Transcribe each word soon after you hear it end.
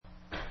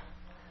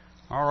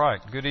All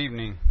right. Good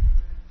evening.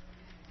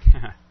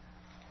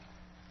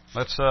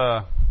 Let's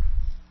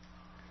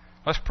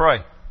pray,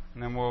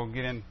 and then we'll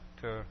get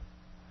into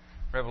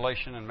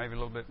Revelation and maybe a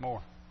little bit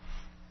more.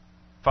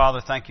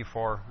 Father, thank you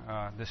for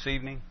this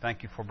evening.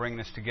 Thank you for bringing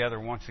us together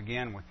once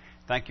again. We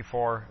thank you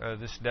for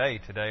this day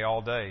today,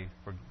 all day,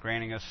 for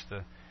granting us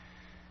the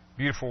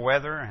beautiful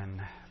weather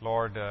and,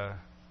 Lord, the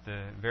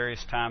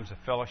various times of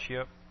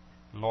fellowship.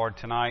 Lord,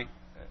 tonight,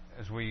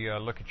 as we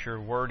look at your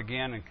Word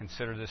again and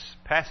consider this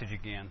passage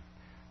again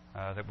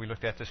that we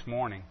looked at this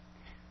morning,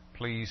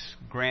 please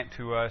grant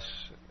to us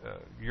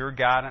your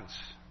guidance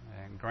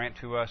and grant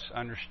to us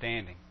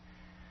understanding.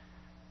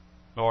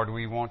 Lord,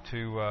 we want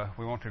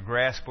to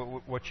grasp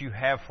what you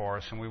have for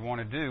us, and we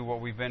want to do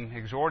what we've been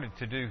exhorted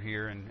to do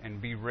here,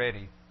 and be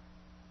ready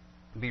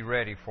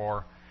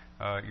for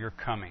your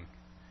coming.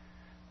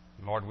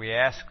 Lord, we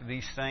ask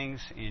these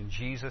things in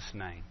Jesus'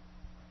 name.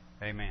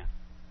 Amen.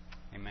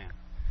 Amen.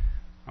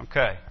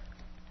 Okay.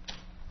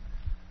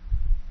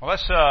 Well,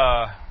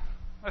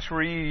 let's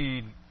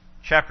read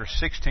chapter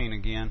 16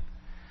 again.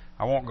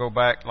 I won't go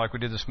back like we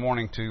did this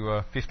morning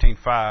to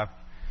 15:5,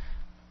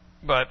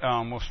 but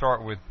we'll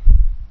start with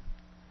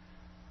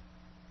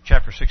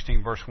chapter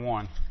 16, verse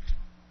 1.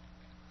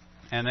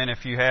 And then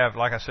if you have,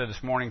 like I said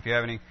this morning, if you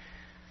have any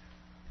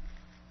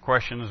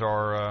questions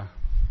or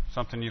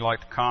something you'd like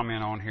to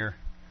comment on here,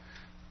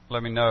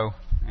 let me know,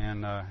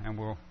 and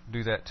we'll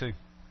do that too.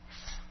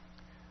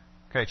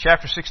 Okay,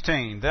 chapter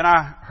 16. Then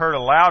I heard a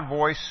loud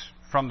voice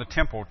from the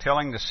temple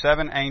telling the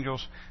 7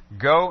 angels,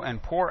 "Go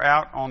and pour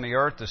out on the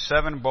earth the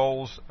 7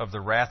 bowls of the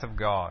wrath of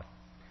God."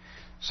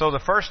 So the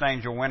first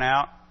angel went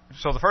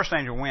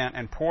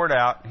and poured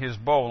out his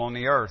bowl on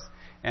the earth,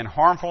 and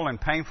harmful and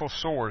painful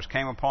sores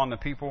came upon the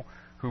people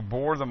who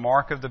bore the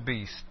mark of the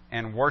beast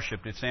and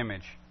worshipped its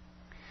image.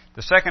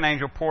 The second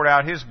angel poured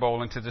out his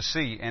bowl into the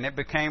sea, and it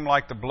became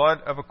like the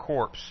blood of a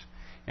corpse,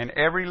 and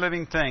every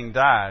living thing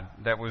died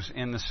that was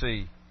in the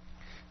sea.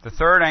 The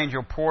third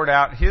angel poured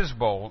out his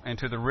bowl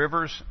into the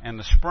rivers and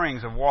the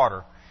springs of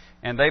water,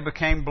 and they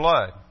became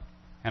blood.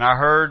 And I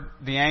heard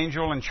the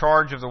angel in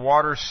charge of the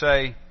waters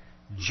say,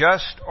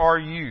 "Just are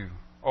you,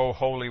 O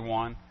Holy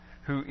One,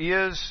 who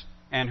is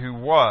and who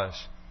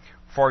was,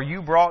 for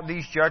you brought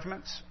these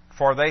judgments,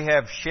 for they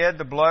have shed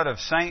the blood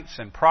of saints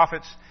and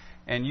prophets,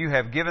 and you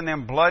have given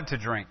them blood to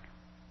drink.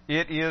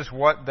 It is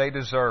what they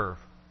deserve."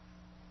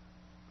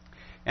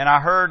 And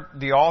I heard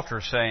the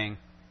altar saying,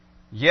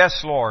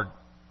 Yes,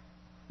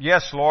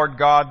 Lord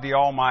God the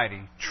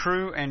Almighty,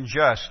 true and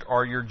just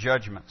are your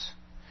judgments."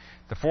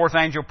 The fourth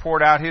angel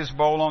poured out his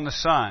bowl on the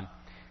sun,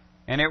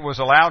 and it was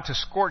allowed to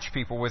scorch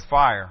people with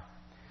fire.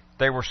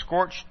 They were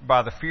scorched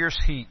by the fierce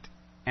heat,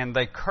 and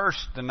they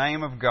cursed the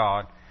name of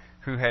God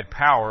who had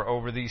power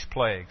over these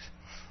plagues.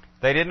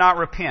 They did not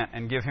repent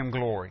and give him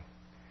glory.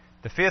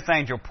 The fifth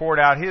angel poured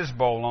out his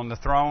bowl on the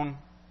throne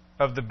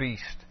of the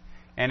beast,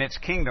 and its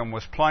kingdom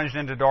was plunged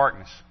into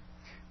darkness.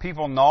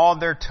 People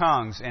gnawed their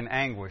tongues in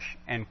anguish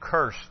and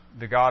cursed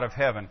the God of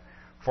heaven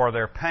for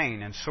their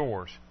pain and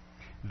sores.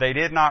 They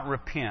did not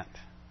repent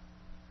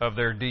of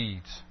their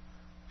deeds.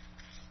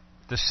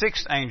 The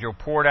sixth angel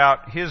poured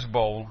out his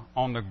bowl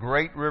on the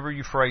great river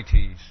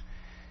Euphrates,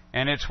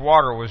 and its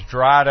water was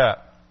dried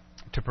up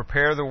to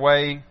prepare the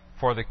way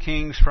for the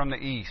kings from the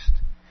east.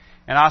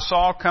 And I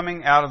saw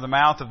coming out of the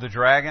mouth of the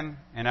dragon,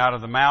 and out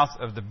of the mouth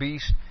of the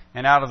beast,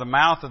 and out of the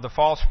mouth of the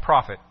false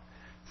prophet,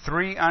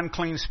 3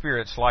 unclean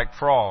spirits like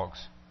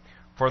frogs.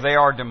 For they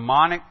are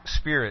demonic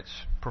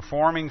spirits,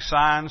 performing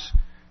signs,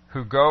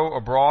 who go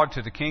abroad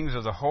to the kings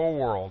of the whole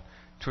world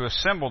to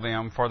assemble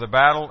them for the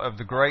battle of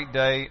the great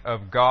day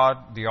of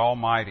God the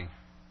Almighty.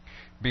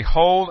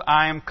 Behold,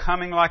 I am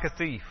coming like a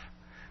thief.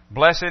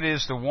 Blessed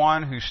is the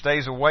one who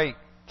stays awake,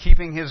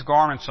 keeping his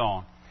garments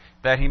on,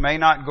 that he may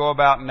not go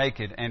about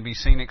naked and be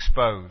seen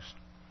exposed.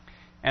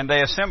 And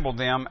they assembled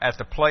them at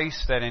the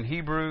place that in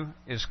Hebrew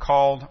is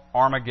called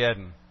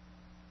Armageddon.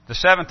 The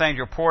seventh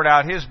angel poured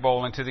out his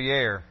bowl into the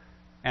air,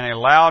 and a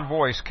loud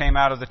voice came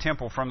out of the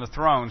temple from the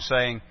throne,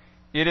 saying,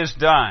 "It is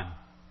done."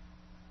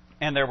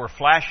 And there were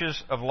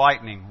flashes of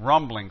lightning,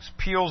 rumblings,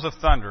 peals of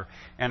thunder,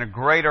 and a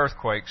great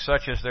earthquake,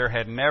 such as there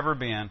had never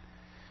been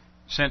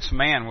since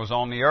man was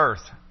on the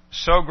earth.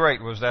 So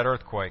great was that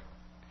earthquake.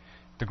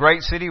 The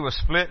great city was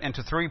split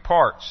into 3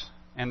 parts,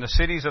 and the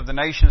cities of the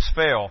nations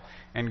fell,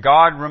 and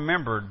God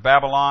remembered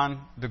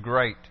Babylon the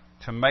Great,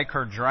 to make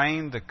her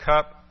drain the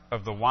cup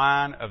of the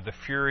wine of the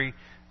fury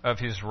of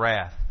his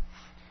wrath.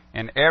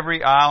 And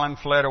every island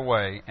fled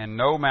away, and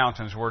no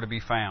mountains were to be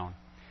found.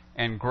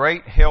 And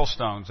great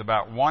hailstones,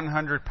 about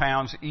 100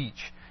 pounds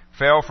each,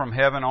 fell from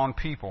heaven on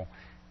people,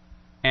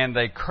 and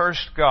they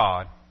cursed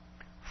God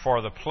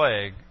for the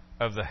plague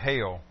of the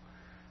hail,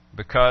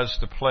 because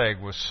the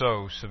plague was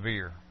so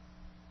severe.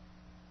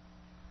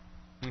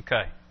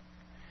 Okay.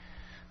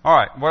 All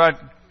right. What I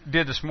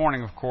did this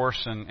morning, of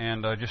course,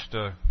 and just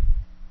a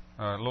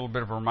little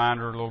bit of a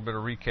reminder, a little bit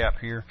of recap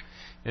here,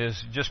 is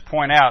just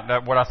point out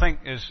that what I think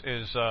is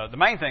the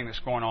main thing that's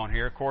going on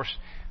here. Of course,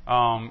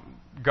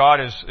 God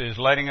is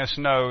letting us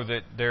know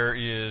that there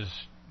is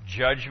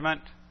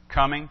judgment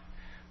coming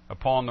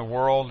upon the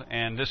world,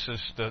 and this is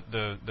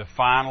the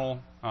final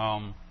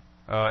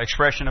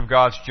expression of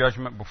God's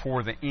judgment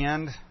before the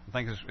end. I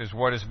think is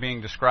what is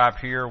being described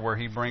here, where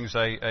He brings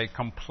a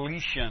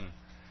completion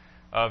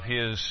of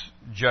His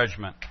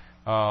judgment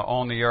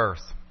on the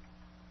earth.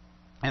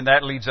 And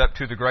that leads up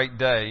to the great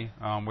day,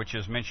 which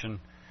is mentioned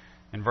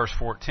in verse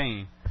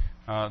 14,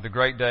 the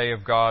great day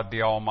of God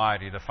the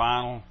Almighty, the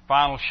final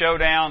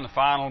showdown, the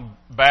final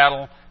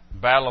battle, the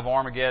Battle of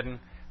Armageddon,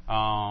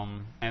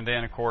 and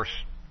then, of course,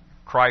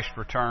 Christ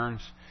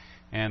returns,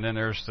 and then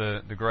there's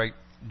the great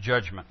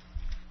judgment.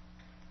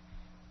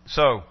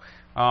 So,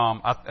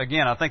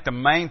 I think the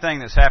main thing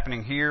that's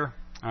happening here,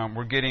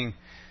 we're getting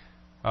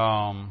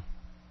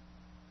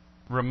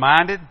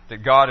reminded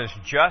that God is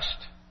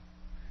just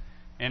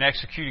in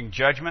executing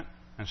judgment.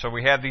 And so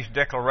we have these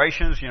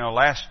declarations.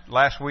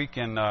 Last week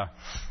we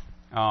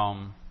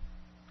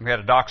had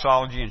a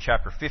doxology in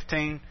chapter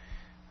 15,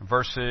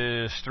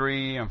 verses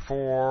 3 and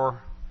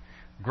 4.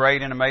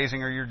 Great and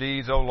amazing are your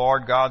deeds, O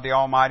Lord God the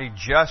Almighty.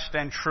 Just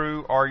and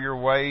true are your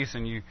ways.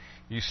 And you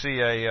see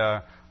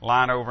a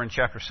line over in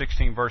chapter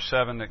 16, verse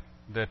 7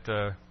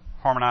 that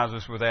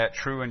harmonizes with that.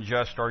 True and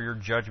just are your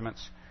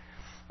judgments.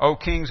 O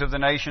kings of the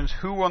nations,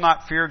 who will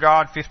not fear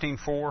God?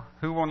 15:4.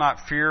 Who will not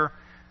fear,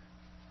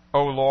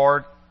 O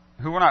Lord?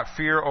 Who will not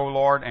fear, O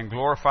Lord, and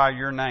glorify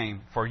your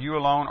name? For you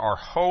alone are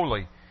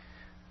holy.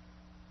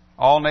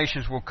 All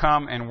nations will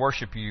come and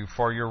worship you,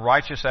 for your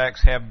righteous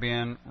acts have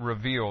been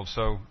revealed.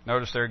 So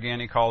notice there again,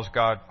 he calls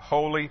God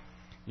holy.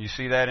 You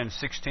see that in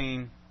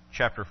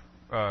chapter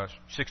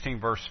 16,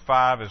 verse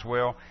 5 as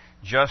well.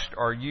 Just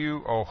are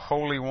you, O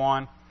Holy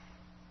One.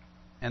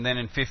 And then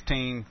in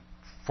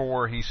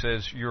 15:4, he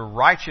says, your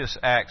righteous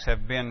acts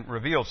have been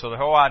revealed. So the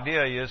whole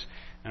idea is,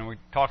 and we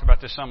talked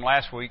about this some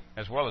last week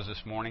as well as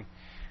this morning,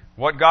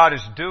 what God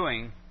is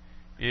doing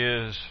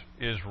is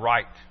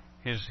right.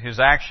 His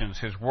actions,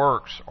 His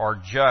works are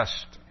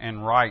just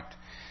and right.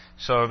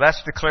 So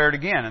that's declared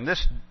again in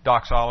this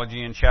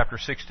doxology in chapter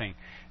 16.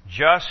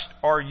 Just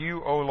are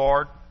you, O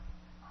Lord,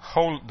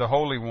 the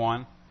Holy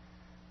One,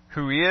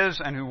 who is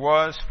and who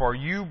was, for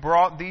you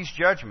brought these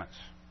judgments.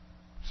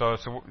 So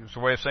it's a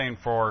way of saying,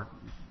 for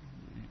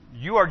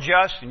you are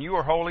just and you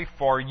are holy,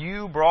 for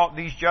you brought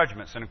these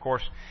judgments. And of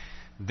course,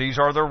 these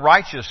are the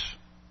righteous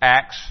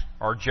acts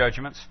or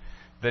judgments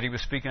that he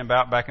was speaking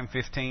about back in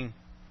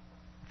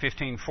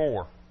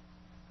 15:4.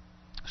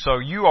 So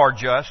you are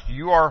just,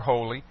 you are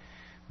holy,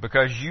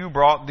 because you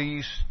brought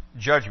these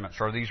judgments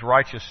or these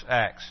righteous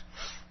acts.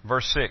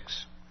 Verse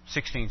 6,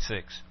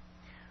 16:6.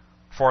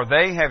 For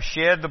they have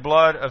shed the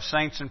blood of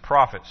saints and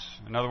prophets.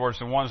 In other words,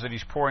 the ones that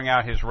he's pouring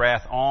out his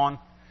wrath on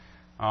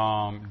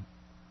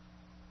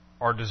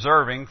are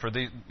deserving for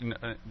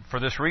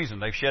this reason.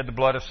 They've shed the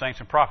blood of saints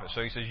and prophets.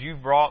 So he says,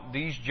 you've brought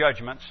these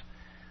judgments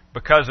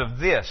because of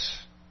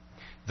this.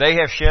 They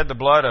have shed the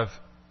blood of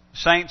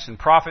saints and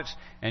prophets,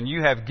 and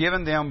you have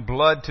given them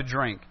blood to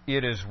drink.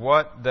 It is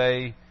what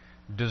they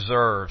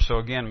deserve. So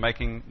again,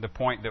 making the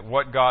point that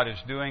what God is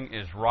doing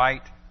is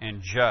right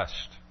and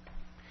just.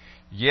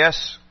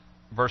 Yes,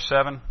 verse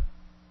 7,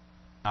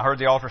 I heard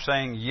the altar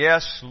saying,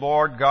 yes,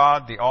 Lord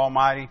God, the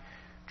Almighty,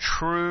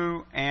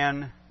 true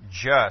and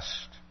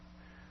just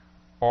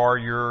are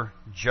your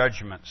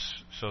judgments.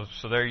 So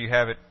there you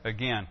have it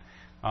again.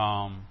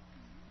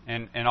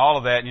 And all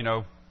of that,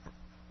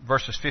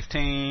 verses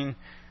 15,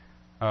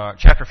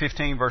 chapter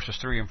 15, verses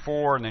 3 and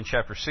 4, and then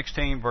chapter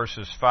 16,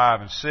 verses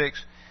 5 and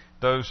 6.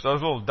 Those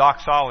little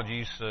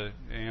doxologies,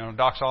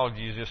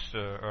 doxology is just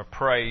a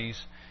praise.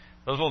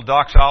 Those little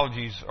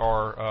doxologies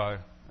are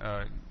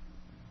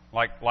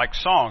like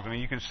songs. I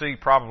mean, you can see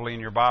probably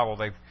in your Bible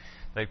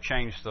they've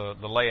changed the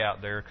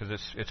layout there because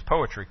it's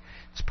poetry.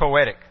 It's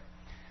poetic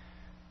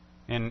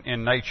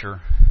in nature.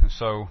 And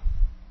so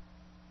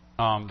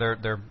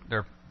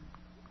they're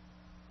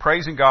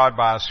praising God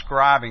by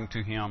ascribing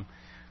to Him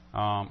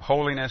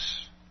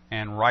holiness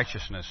and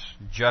righteousness,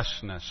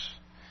 justness.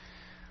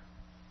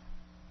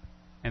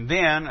 And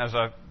then, as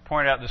I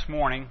pointed out this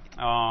morning,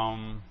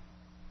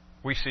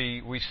 we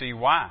see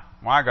why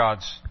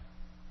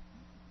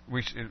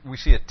we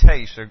see a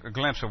taste, a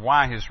glimpse of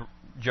why His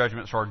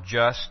judgments are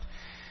just.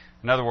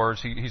 In other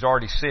words, He's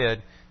already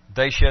said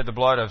they shed the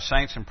blood of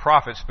saints and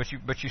prophets,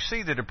 but you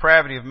see the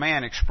depravity of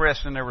man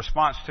expressed in their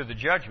response to the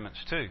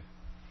judgments too.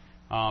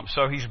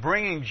 So He's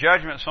bringing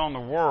judgments on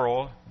the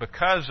world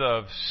because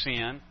of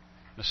sin,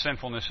 the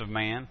sinfulness of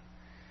man,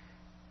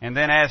 and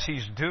then as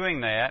He's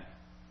doing that,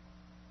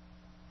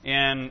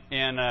 in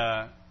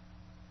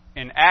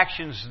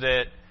actions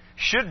that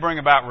should bring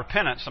about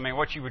repentance. I mean,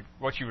 what you would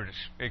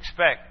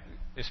expect,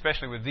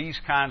 especially with these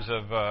kinds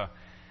of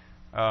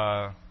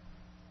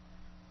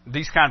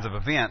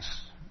events,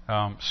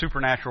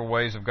 supernatural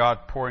ways of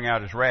God pouring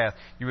out His wrath.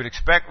 You would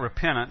expect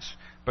repentance,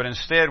 but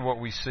instead, what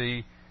we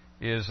see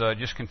is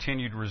just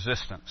continued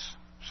resistance.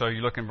 So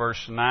you look in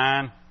verse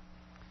 9.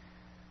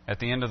 At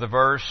the end of the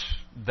verse,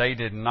 they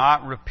did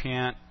not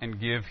repent and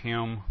give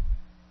Him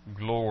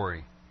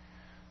glory.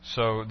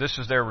 So this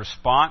is their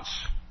response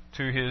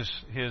to His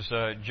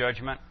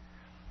judgment,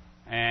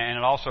 And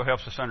it also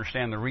helps us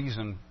understand the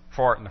reason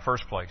for it in the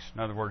first place. In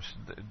other words,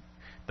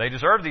 they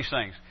deserve these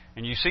things.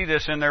 And you see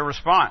this in their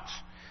response,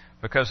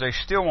 because they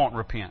still won't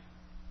repent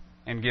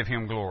and give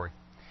Him glory.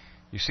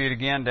 You see it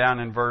again down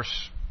in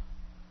verse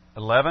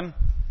 11.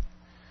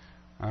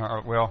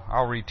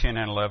 I'll read 10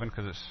 and 11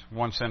 because it's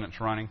one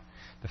sentence running.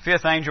 The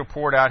fifth angel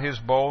poured out his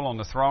bowl on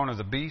the throne of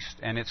the beast,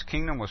 and its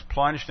kingdom was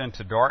plunged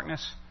into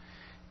darkness.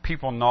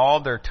 People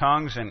gnawed their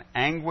tongues in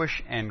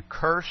anguish and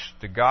cursed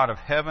the God of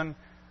heaven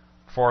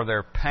for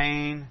their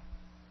pain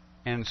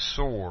and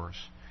sores.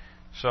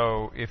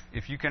 So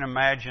if you can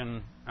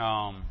imagine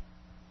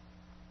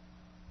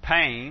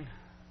pain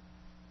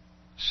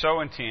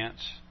so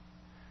intense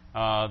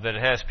that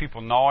it has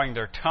people gnawing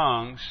their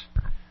tongues,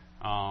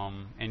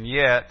 and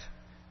yet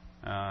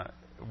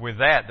with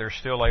that they're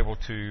still able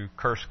to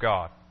curse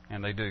God,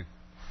 and they do.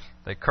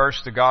 They curse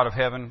the God of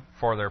heaven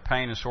for their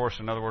pain and sores.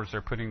 In other words,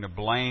 they're putting the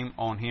blame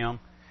on Him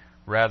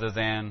rather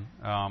than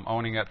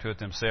owning up to it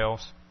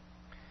themselves.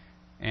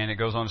 And it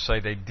goes on to say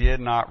they did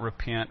not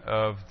repent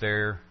of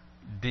their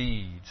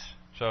deeds.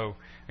 So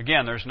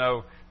again, there's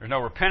no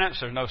repentance,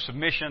 there's no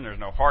submission, there's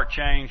no heart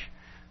change.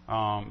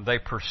 They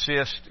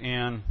persist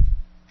in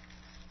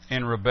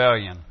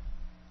rebellion.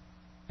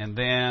 And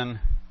then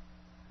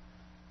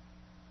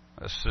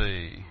let's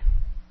see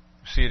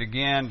it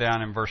again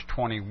down in verse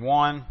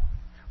 21,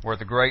 where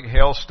the great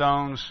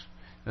hailstones.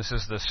 This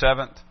is the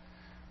seventh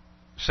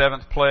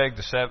plague,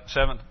 the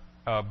seventh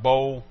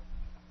bowl.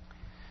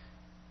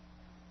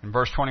 In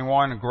verse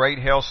 21, great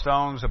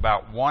hailstones,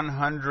 about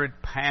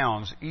 100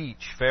 pounds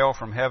each, fell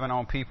from heaven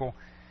on people,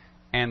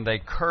 and they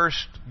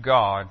cursed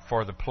God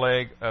for the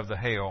plague of the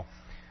hail,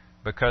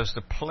 because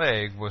the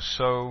plague was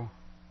so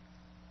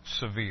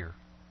severe.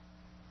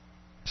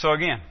 So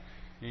again,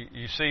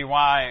 you see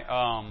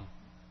why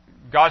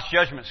God's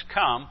judgments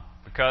come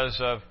because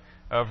of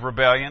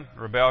rebellion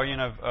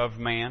of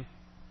man.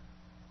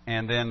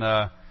 And then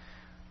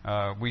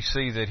we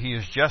see that He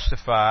is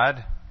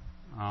justified.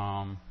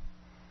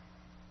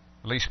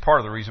 At least part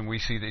of the reason we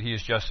see that He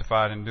is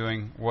justified in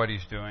doing what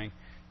He's doing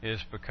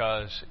is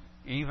because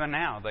even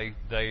now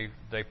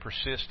they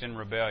persist in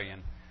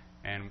rebellion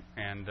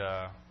and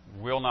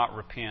will not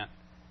repent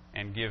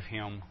and give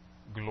Him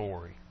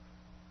glory.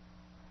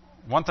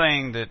 One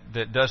thing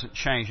that doesn't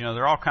change,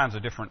 there are all kinds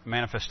of different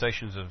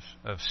manifestations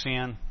of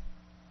sin,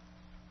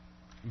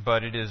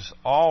 but it is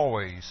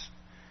always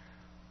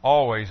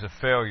a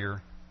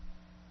failure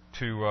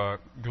to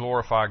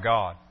glorify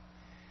God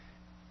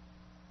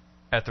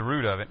at the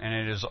root of it, and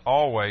it is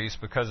always,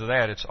 because of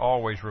that, it's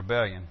always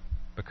rebellion,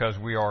 because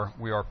we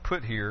are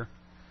put here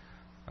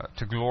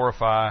to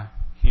glorify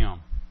Him.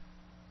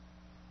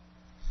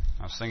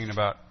 I was thinking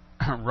about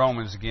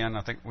Romans again.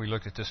 I think we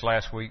looked at this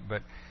last week,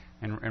 but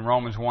in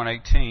Romans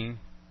 1:18,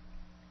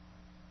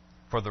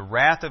 for the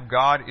wrath of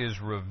God is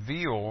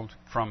revealed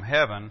from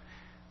heaven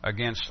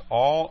against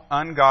all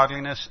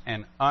ungodliness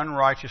and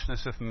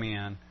unrighteousness of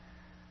men,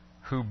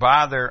 who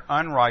by their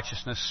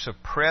unrighteousness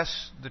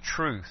suppress the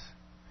truth.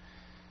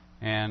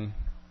 And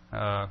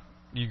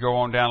you go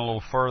on down a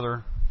little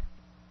further,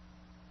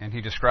 and he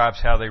describes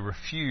how they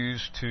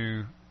refuse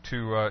to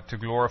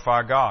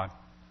glorify God.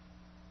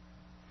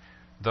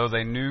 Though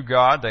they knew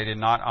God, they did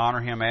not honor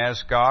Him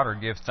as God or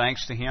give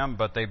thanks to Him,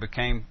 but they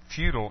became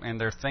futile in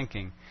their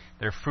thinking.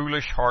 Their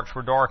foolish hearts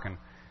were darkened.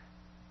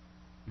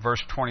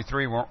 Verse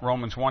 23,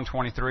 Romans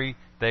 1:23,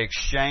 they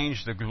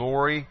exchanged the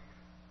glory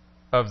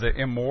of the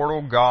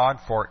immortal God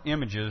for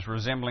images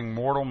resembling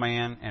mortal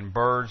man and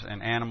birds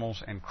and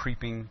animals and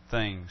creeping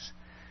things.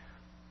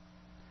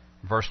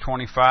 Verse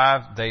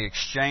 25, they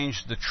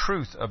exchanged the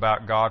truth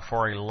about God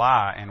for a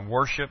lie and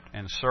worshipped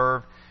and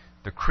served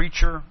the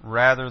creature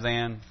rather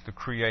than the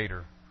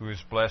Creator, who is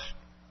blessed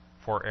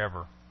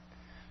forever.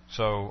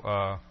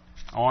 So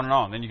on and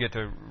on. Then you get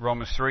to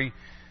Romans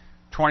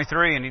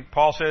 3:23, and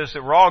Paul says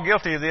that we're all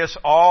guilty of this.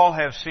 All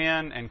have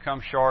sinned and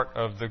come short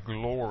of the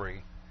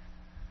glory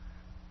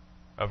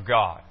of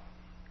God.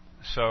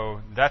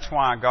 So that's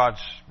why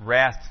God's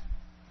wrath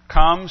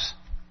comes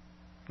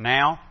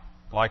now,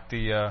 like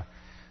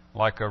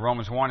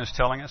Romans 1 is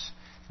telling us,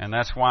 and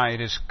that's why it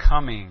is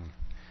coming,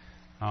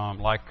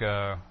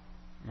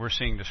 we're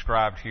seeing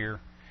described here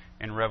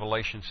in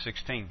Revelation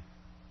 16,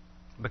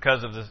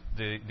 because of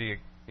the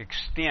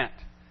extent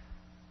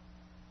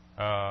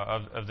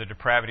of the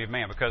depravity of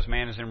man, because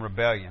man is in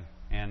rebellion,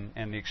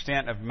 and the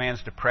extent of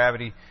man's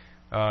depravity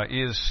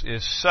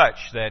is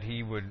such that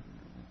he would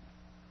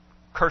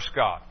curse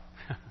God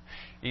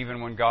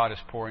even when God is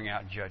pouring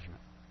out judgment.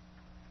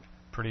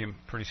 Pretty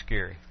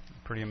scary,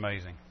 pretty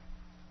amazing.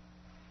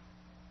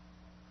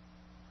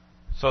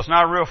 So it's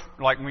not a real,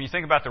 like when you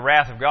think about the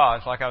wrath of God,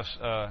 it's like I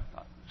was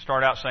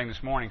started out saying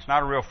this morning, it's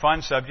not a real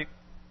fun subject,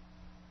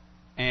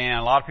 and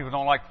a lot of people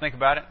don't like to think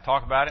about it,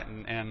 talk about it,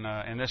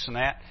 and this and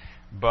that.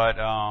 But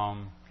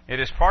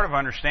it is part of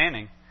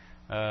understanding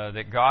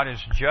that God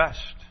is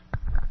just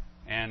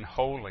and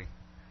holy,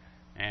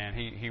 and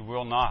He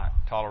will not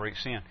tolerate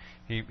sin.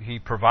 He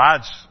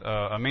provides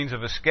a means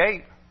of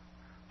escape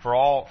for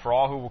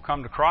all who will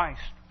come to Christ,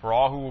 for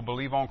all who will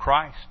believe on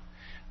Christ.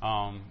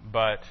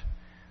 But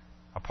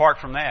apart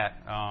from that,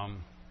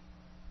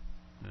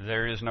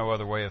 there is no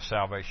other way of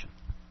salvation.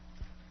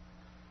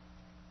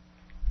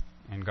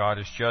 And God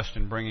is just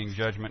in bringing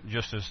judgment,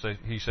 just as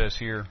He says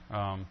here,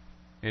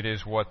 it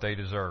is what they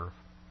deserve.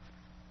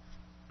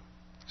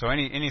 So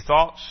any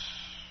thoughts,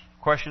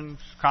 questions,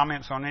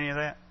 comments on any of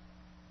that?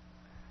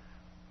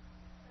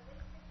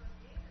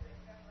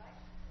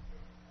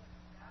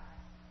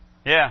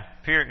 Yeah,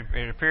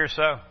 it appears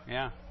so.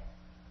 Yeah.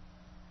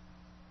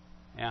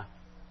 Yeah.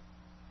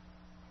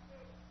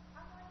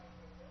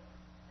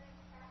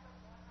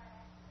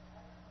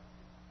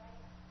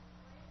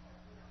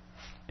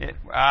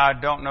 I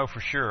don't know for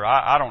sure.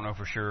 I don't know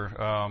for sure.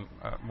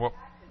 What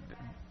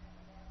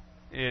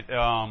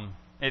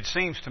it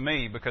seems to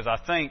me, because I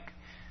think,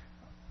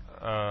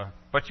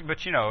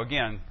 but you know,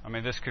 again, I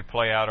mean, this could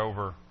play out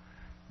over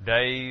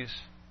days,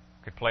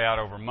 could play out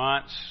over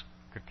months,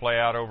 could play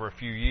out over a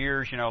few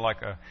years. You know,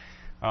 like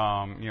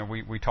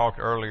we talked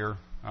earlier.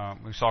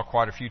 We saw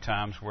quite a few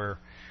times where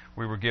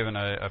we were given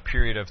a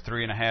period of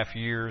 3.5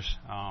 years.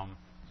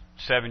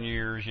 7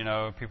 years, you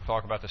know, people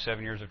talk about the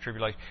 7 years of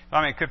tribulation.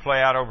 I mean, it could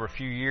play out over a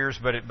few years,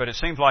 but it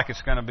seems like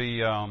it's going to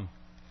be,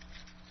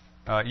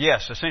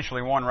 yes,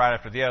 essentially one right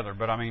after the other.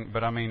 But I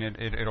mean,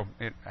 it'll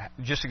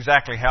just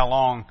exactly how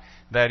long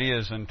that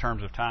is in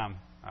terms of time.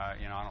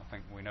 You know, I don't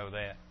think we know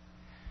that.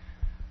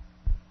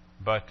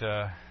 But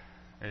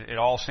it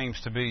all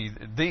seems to be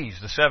the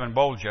 7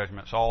 bowl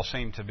judgments all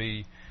seem to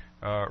be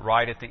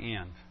right at the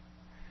end,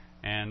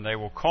 and they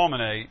will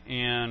culminate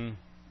in,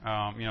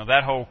 you know,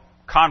 that whole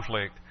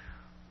conflict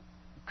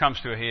comes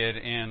to a head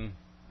in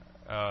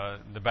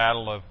the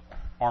Battle of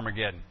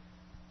Armageddon,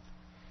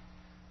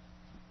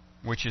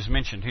 which is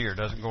mentioned here. It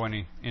doesn't go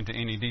into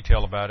any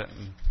detail about it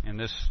in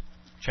this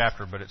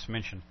chapter, but it's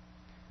mentioned.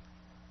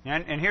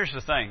 And here's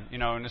the thing, you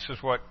know, and this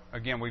is what,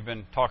 again, we've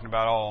been talking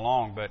about all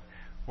along, but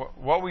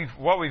what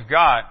we've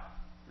got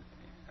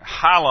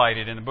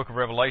highlighted in the book of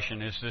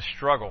Revelation is this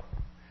struggle,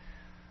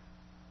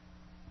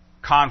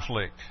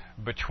 conflict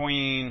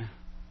between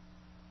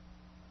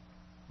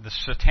the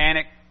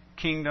satanic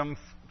kingdom,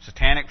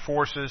 satanic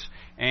forces,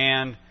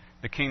 and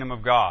the kingdom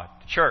of God,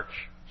 the church.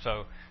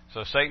 So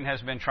Satan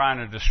has been trying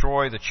to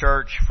destroy the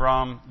church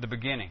from the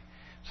beginning.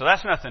 So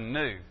that's nothing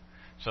new.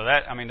 So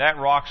that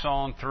rocks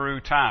on through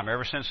time,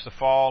 ever since the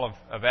fall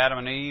of Adam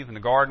and Eve in the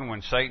garden,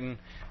 when Satan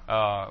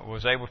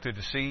was able to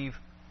deceive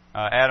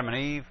Adam and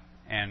Eve,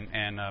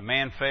 and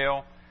man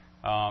fell.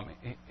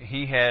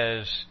 He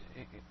has,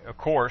 of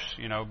course,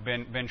 you know,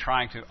 been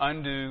trying to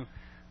undo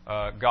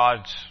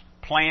God's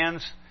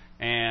plans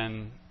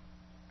and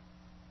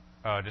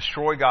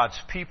destroy God's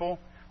people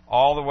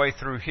all the way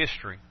through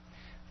history.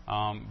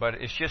 But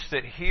it's just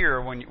that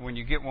here, when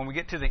we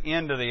get to the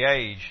end of the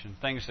age, and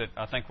things that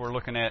I think we're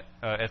looking at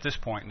this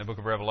point in the book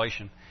of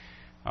Revelation,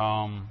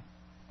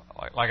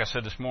 like I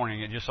said this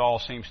morning, it just all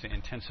seems to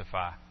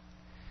intensify.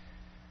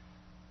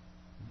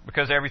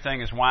 Because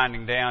everything is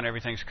winding down,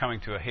 everything's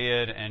coming to a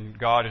head, and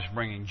God is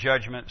bringing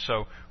judgment.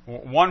 So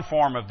one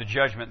form of the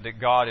judgment that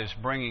God is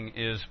bringing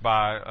is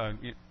by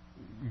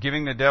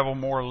giving the devil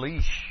more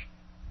leash.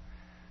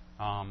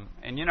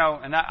 And you know,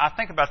 and I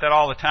think about that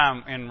all the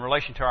time in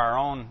relation to our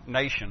own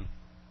nation.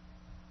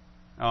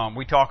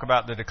 We talk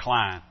about the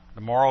decline,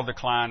 the moral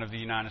decline of the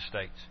United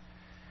States.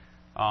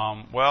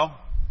 Well,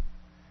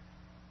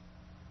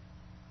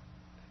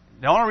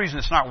 the only reason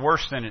it's not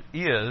worse than it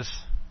is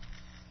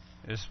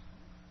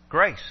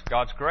grace,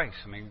 God's grace.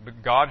 I mean,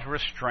 God's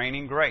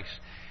restraining grace.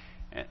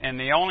 And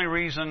the only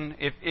reason,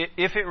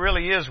 if it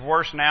really is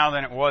worse now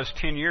than it was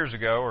 10 years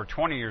ago or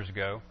 20 years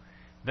ago,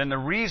 then the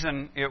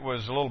reason it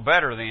was a little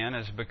better then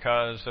is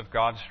because of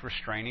God's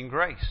restraining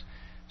grace.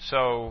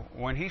 So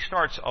when He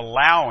starts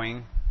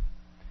allowing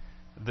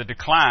the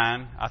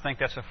decline, I think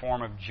that's a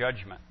form of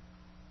judgment.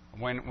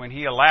 When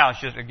He allows,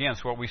 just again,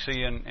 it's what we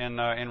see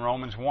in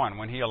Romans 1.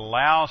 When He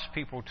allows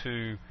people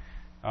to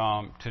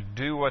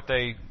do what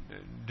they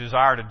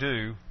desire to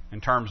do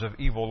in terms of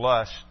evil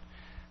lust,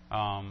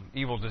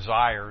 evil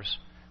desires,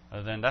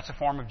 then that's a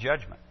form of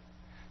judgment.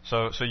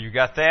 So you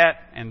got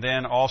that, and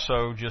then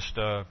also just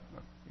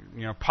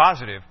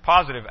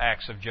positive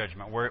acts of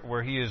judgment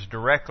where He is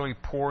directly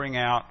pouring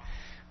out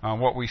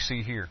what we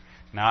see here.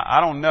 Now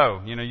I don't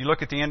know. You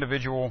look at the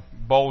individual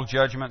bowl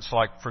judgments,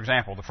 like for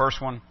example, the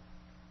first one.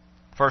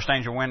 First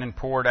angel went and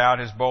poured out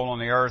his bowl on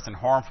the earth, and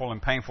harmful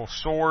and painful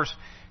sores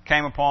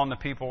came upon the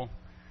people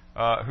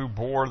who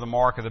bore the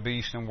mark of the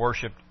beast and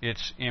worshipped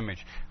its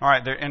image. All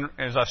right,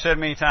 as I've said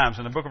many times,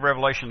 in the book of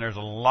Revelation, there's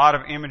a lot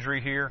of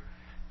imagery here,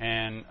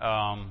 and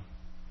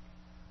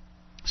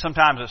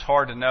sometimes it's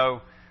hard to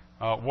know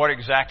what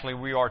exactly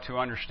we are to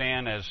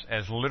understand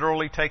as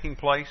literally taking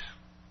place,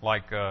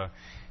 like the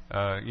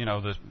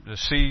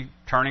sea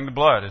turning to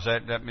blood.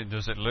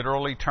 Does it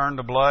literally turn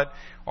to blood,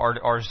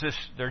 or is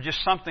there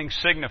just something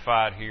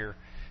signified here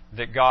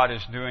that God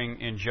is doing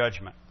in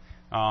judgment?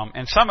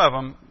 And some of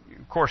them,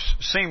 of course,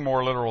 seem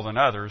more literal than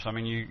others. I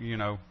mean, you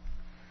know,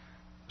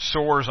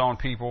 sores on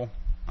people.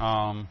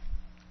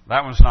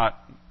 That one's not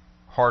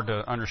hard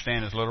to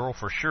understand as literal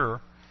for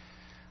sure.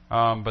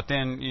 But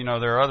then,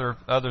 there are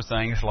other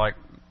things like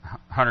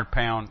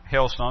 100-pound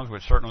hailstones,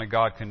 which certainly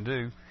God can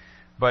do.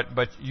 But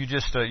you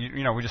just,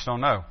 we just don't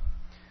know.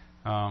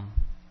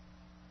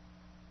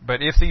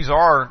 But if these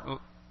are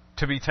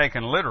to be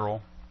taken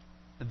literal,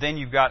 then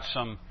you've got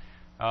some,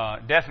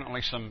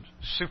 definitely some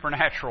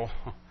supernatural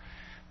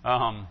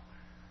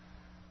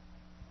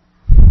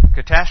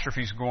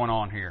catastrophes going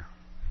on here.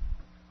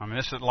 I mean,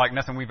 this is like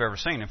nothing we've ever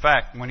seen. In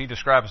fact, when he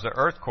describes the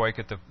earthquake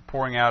at the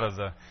pouring out of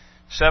the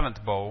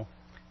seventh bowl,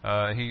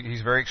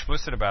 he's very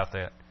explicit about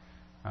that.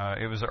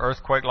 It was an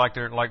earthquake like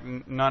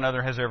none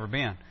other has ever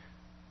been.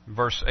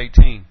 Verse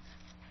 18.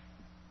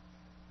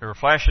 There were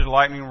flashes of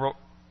lightning,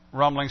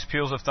 rumblings,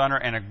 peals of thunder,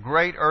 and a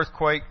great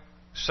earthquake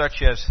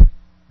such as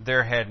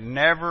there had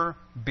never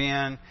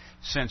been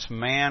since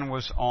man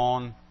was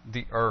on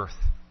the earth.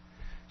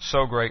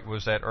 So great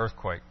was that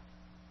earthquake.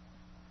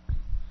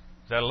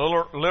 Is that a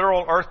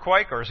literal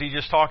earthquake, or is he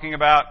just talking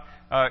about,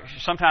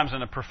 sometimes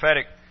in the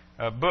prophetic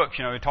books,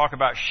 they talk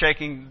about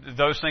shaking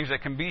those things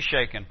that can be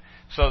shaken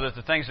so that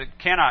the things that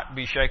cannot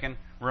be shaken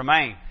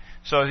remain.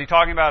 So is he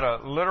talking about a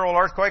literal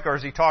earthquake, or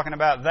is he talking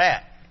about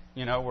that,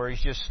 where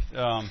he's just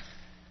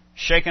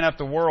shaking up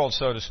the world,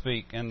 so to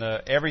speak, and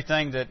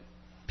everything that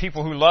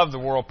people who love the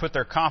world put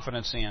their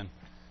confidence in,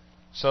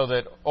 so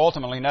that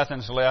ultimately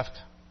nothing's left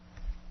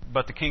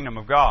but the kingdom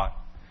of God.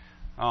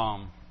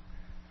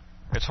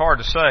 It's hard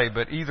to say,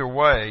 but either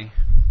way,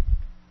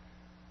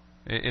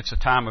 it's a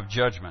time of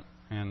judgment,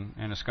 and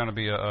it's going to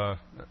be a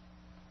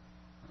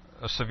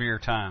severe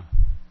time.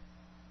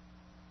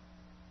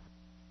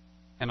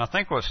 And I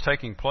think what's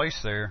taking place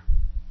there,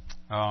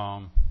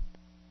 because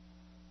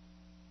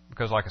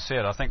like I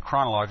said, I think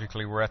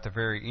chronologically we're at the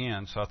very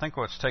end, so I think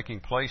what's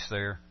taking place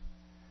there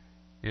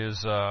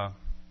is God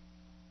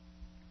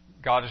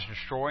is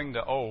destroying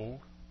the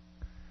old.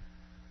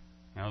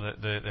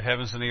 The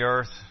heavens and the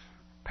earth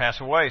pass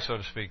away, so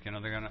to speak.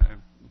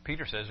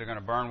 Peter says they're going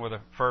to burn with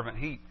a fervent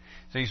heat.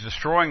 So he's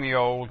destroying the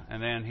old,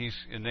 and then he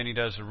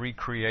does a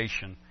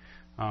recreation.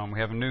 We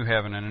have a new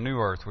heaven and a new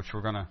earth, which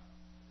we're going to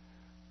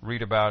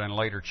read about in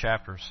later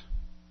chapters.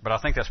 But I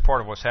think that's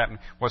part of what's happening,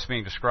 what's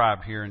being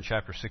described here in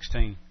chapter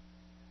 16.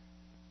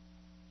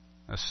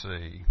 Let's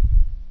see.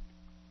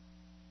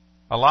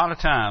 A lot of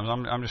times,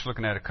 I'm just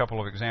looking at a couple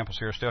of examples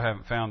here. I still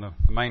haven't found the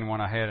main one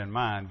I had in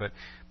mind. But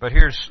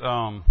here's,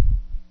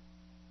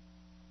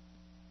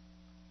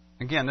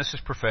 again, this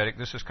is prophetic.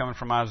 This is coming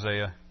from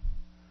Isaiah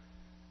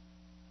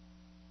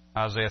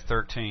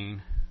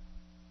 13.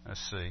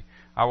 Let's see.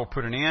 I will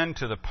put an end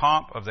to the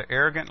pomp of the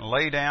arrogant,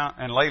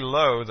 and lay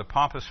low the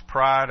pompous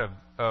pride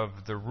of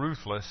the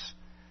ruthless.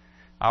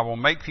 I will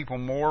make people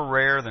more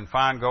rare than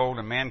fine gold,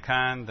 and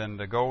mankind than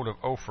the gold of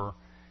Ophir.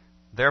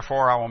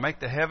 Therefore I will make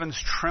the heavens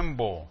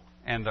tremble,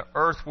 and the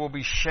earth will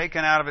be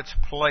shaken out of its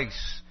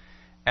place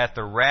at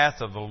the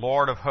wrath of the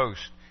Lord of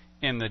hosts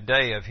in the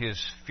day of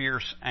his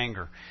fierce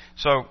anger.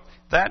 So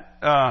that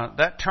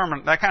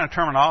kind of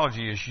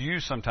terminology is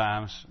used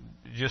sometimes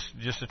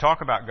just to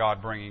talk about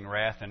God bringing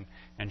wrath and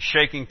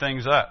shaking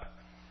things up.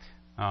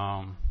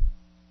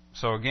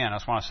 So again,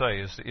 that's what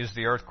I say, is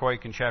the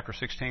earthquake in chapter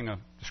 16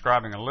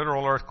 describing a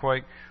literal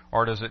earthquake,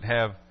 or does it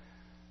have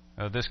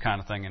this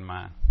kind of thing in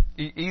mind?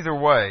 Either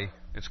way,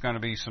 it's going to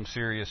be some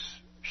serious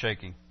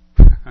shaking.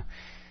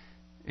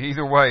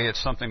 Either way,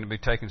 it's something to be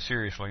taken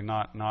seriously,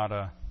 not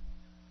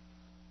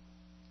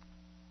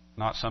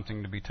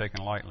something to be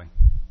taken lightly.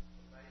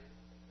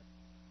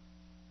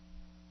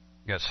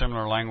 You got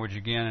similar language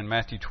again in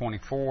Matthew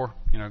 24.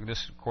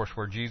 This, of course,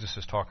 where Jesus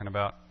is talking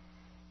about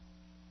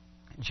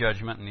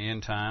judgment in the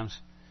end times.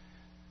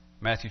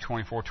 Matthew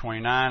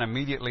 24:29.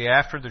 Immediately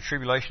after the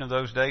tribulation of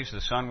those days,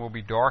 the sun will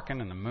be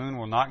darkened, and the moon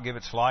will not give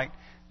its light,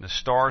 and the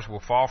stars will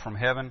fall from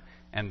heaven,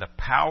 and the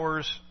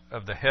powers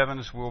of the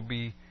heavens will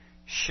be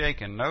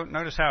shaken.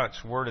 Notice how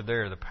it's worded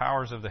there. The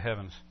powers of the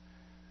heavens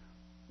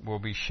will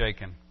be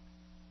shaken.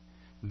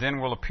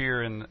 Then will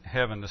appear in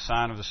heaven the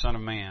sign of the Son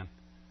of Man.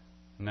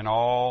 And then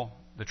all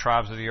the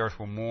tribes of the earth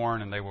will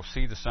mourn, and they will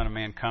see the Son of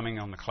Man coming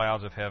on the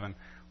clouds of heaven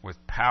with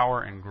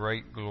power and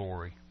great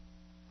glory.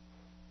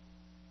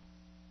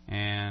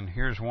 And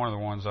here's one of the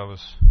ones I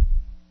was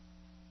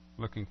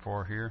looking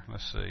for here.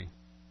 Let's see.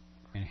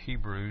 In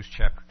Hebrews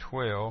chapter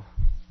 12.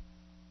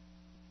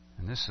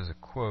 And this is a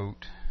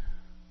quote.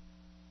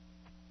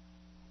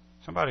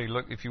 Somebody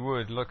look, if you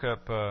would, look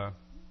up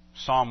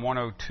Psalm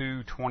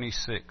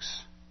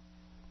 102:26.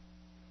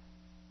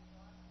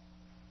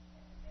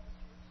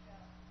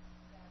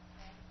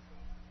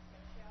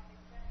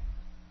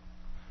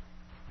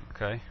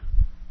 Okay.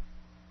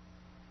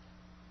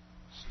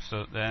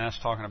 So then that's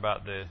talking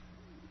about the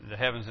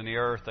heavens and the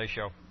earth. They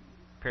shall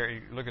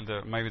perish. Look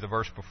at maybe the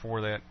verse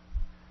before that.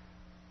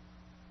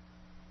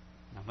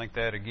 I think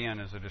that again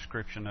is a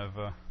description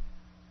of.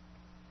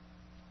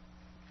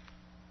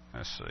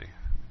 Let's see.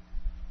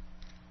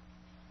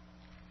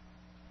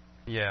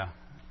 Yeah,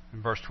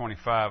 in verse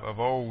 25. Of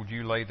old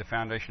you laid the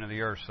foundation of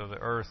the earth, so the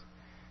earth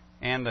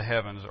and the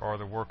heavens are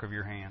the work of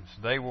your hands.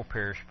 They will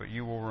perish, but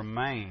you will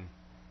remain.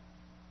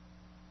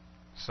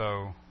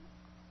 So,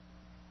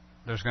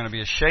 there's going to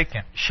be a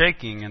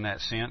shaking in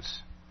that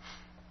sense.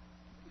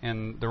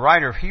 And the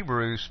writer of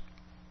Hebrews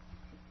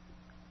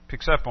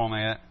picks up on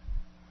that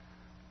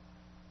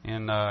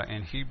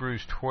in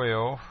Hebrews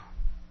 12.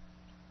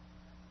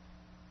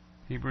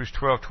 Hebrews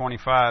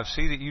 12:25.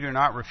 See that you do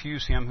not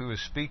refuse him who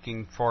is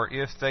speaking, for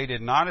if they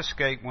did not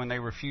escape when they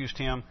refused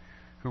him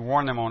who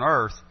warned them on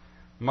earth,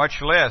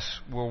 much less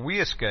will we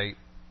escape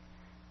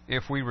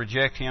if we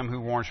reject him who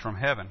warns from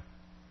heaven.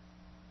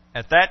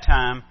 At that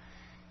time,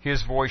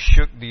 his voice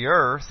shook the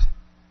earth,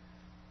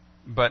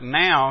 but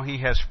now he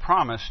has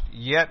promised,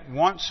 yet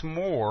once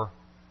more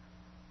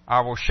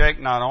I will shake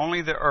not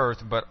only the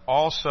earth, but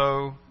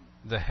also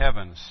the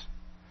heavens.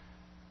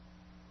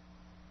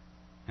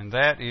 And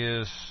that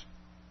is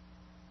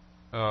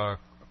a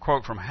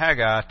quote from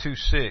Haggai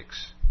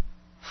 2:6.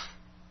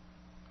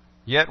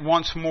 Yet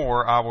once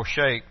more I will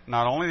shake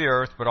not only the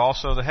earth, but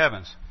also the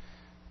heavens.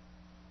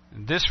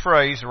 This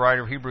phrase, the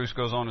writer of Hebrews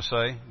goes on to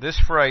say, this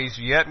phrase,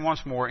 yet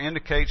once more,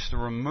 indicates the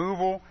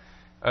removal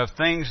of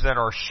things that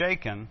are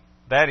shaken,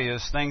 that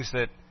is, things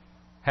that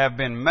have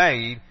been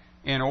made,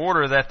 in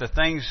order that the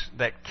things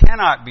that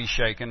cannot be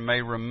shaken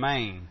may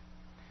remain.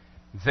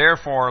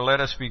 Therefore, let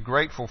us be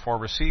grateful for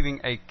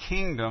receiving a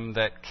kingdom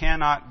that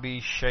cannot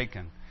be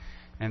shaken.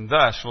 And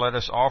thus, let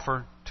us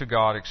offer to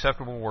God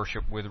acceptable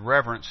worship with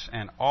reverence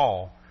and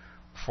awe,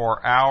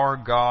 for our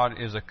God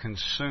is a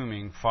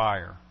consuming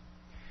fire.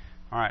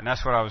 All right, and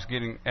that's what I was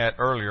getting at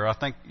earlier. I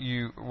think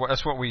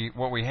that's what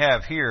we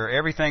have here.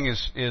 Everything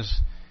is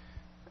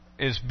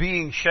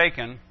being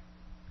shaken,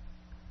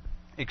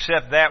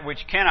 except that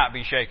which cannot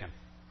be shaken,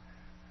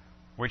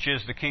 which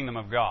is the kingdom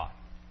of God.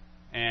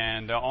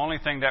 And the only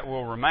thing that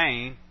will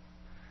remain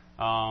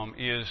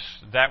is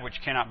that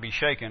which cannot be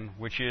shaken,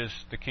 which is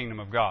the kingdom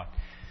of God.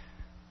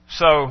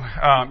 So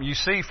you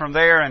see from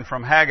there and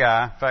from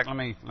Haggai. In fact, let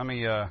me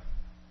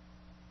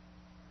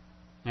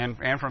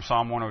and from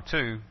Psalm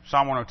 102.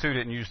 Psalm 102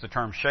 didn't use the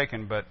term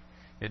shaken, but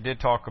it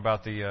did talk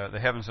about the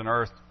heavens and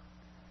earth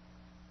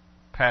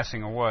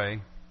passing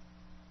away.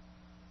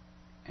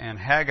 And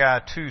Haggai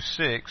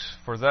 2:6,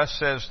 for thus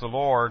says the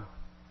Lord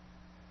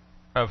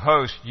of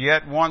hosts,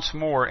 yet once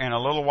more in a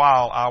little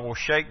while I will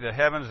shake the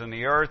heavens and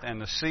the earth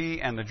and the sea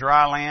and the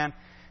dry land,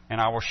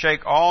 and I will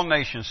shake all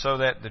nations, so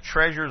that the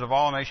treasures of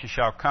all nations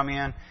shall come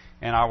in,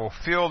 and I will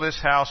fill this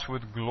house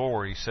with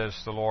glory,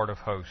 says the Lord of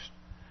hosts.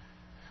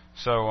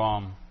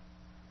 So,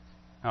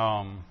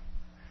 the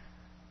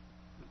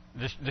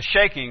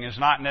shaking is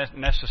not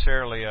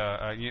necessarily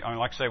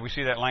like I say, we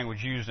see that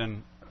language used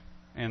in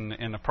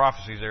the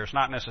prophecies there. It's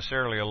not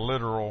necessarily a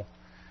literal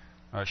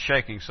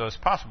shaking. So it's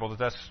possible that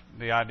that's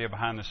the idea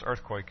behind this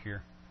earthquake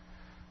here.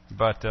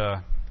 But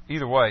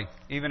either way,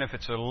 even if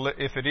it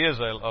is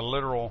a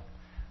literal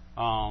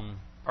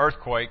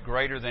earthquake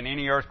greater than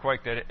any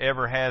earthquake that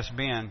ever has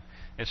been,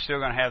 it's still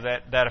going to have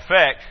that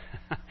effect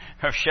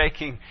of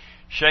shaking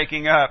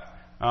up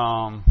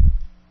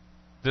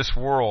this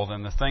world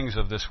and the things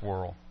of this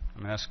world. I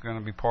mean, that's going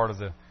to be part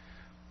of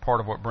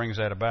what brings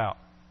that about.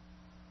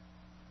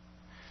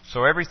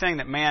 So everything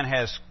that man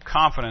has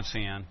confidence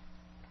in,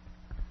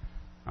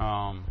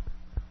 and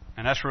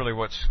that's really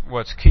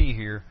what's key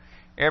here.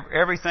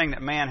 Everything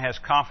that man has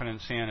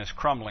confidence in is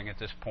crumbling at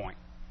this point.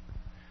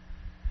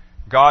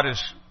 God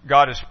is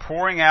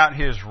pouring out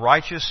His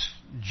righteous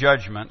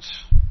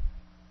judgments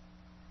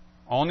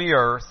on the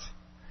earth,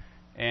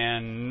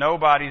 and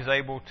nobody's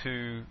able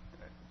to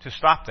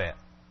stop that.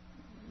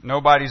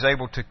 Nobody's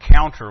able to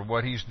counter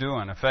what He's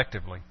doing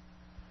effectively.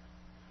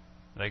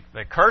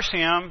 They curse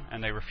Him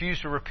and they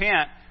refuse to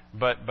repent,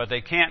 but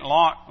they can't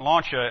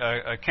launch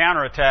a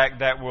counterattack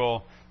that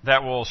will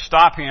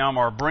stop Him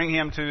or bring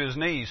Him to His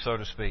knees, so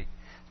to speak.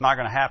 It's not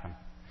going to happen.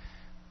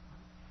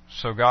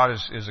 So God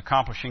is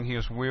accomplishing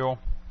His will,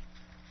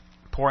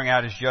 pouring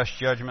out His just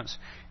judgments.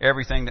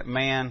 Everything that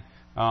man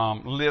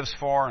lives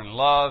for and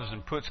loves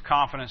and puts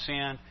confidence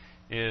in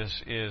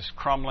is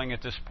crumbling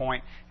at this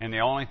point, and the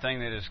only thing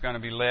that is going to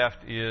be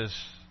left is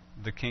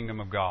the kingdom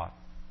of God.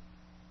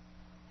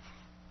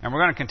 And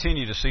we're going to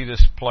continue to see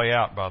this play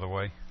out, by the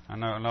way. I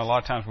know a lot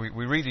of times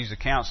we read these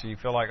accounts and you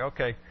feel like,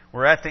 okay,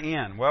 we're at the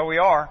end. Well, we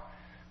are,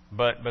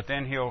 but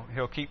then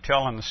he'll keep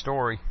telling the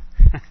story.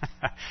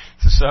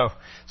 So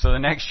the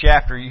next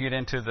chapter you get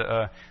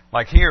into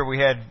like here we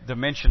had the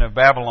mention of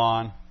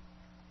Babylon,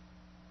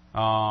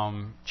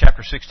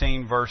 chapter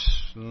 16, verse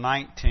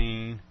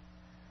 19.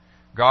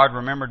 God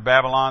remembered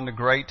Babylon the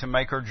Great to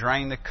make her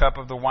drain the cup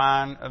of the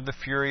wine of the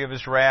fury of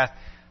His wrath.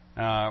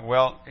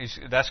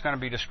 That's going to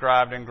be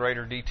described in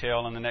greater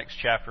detail in the next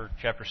chapter,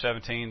 chapter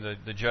 17,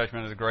 the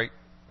judgment of the great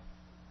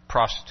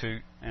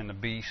prostitute and the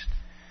beast.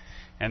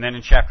 And then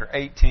in chapter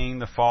 18,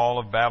 the fall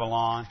of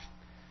Babylon,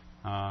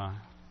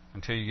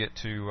 until you get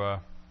till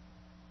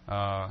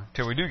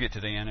we do get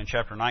to the end in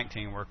chapter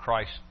 19, where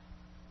Christ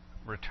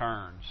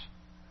returns.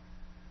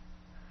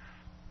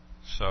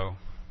 So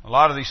a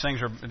lot of these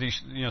things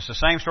it's the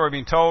same story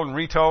being told and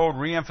retold,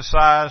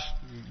 re-emphasized,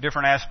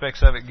 different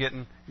aspects of it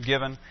getting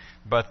given.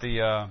 But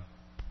again,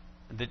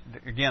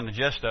 the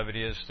gist of it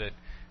is that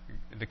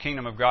the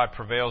kingdom of God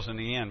prevails in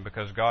the end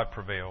because God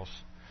prevails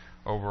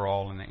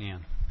overall in the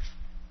end.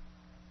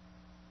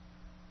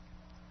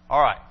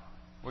 All right,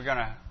 we're going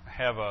to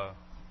have a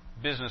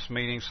business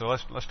meeting, so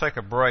let's take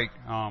a break.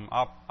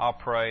 I'll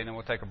pray, and then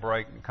we'll take a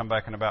break and come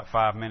back in about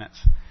 5 minutes.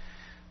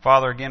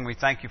 Father, again, we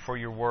thank you for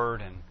your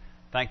word, and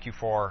thank you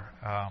for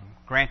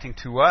granting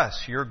to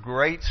us your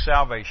great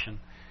salvation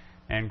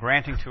and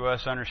granting to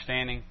us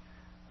understanding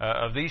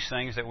of these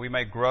things, that we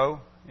may grow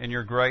in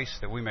your grace,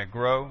 that we may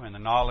grow in the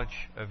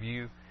knowledge of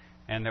you,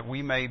 and that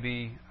we may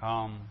be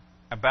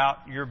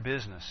about your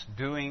business,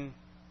 doing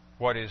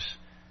what is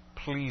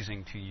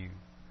pleasing to you,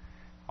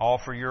 all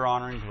for your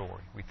honor and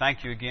glory. We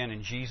thank you again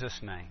in Jesus'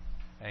 name.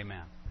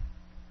 Amen.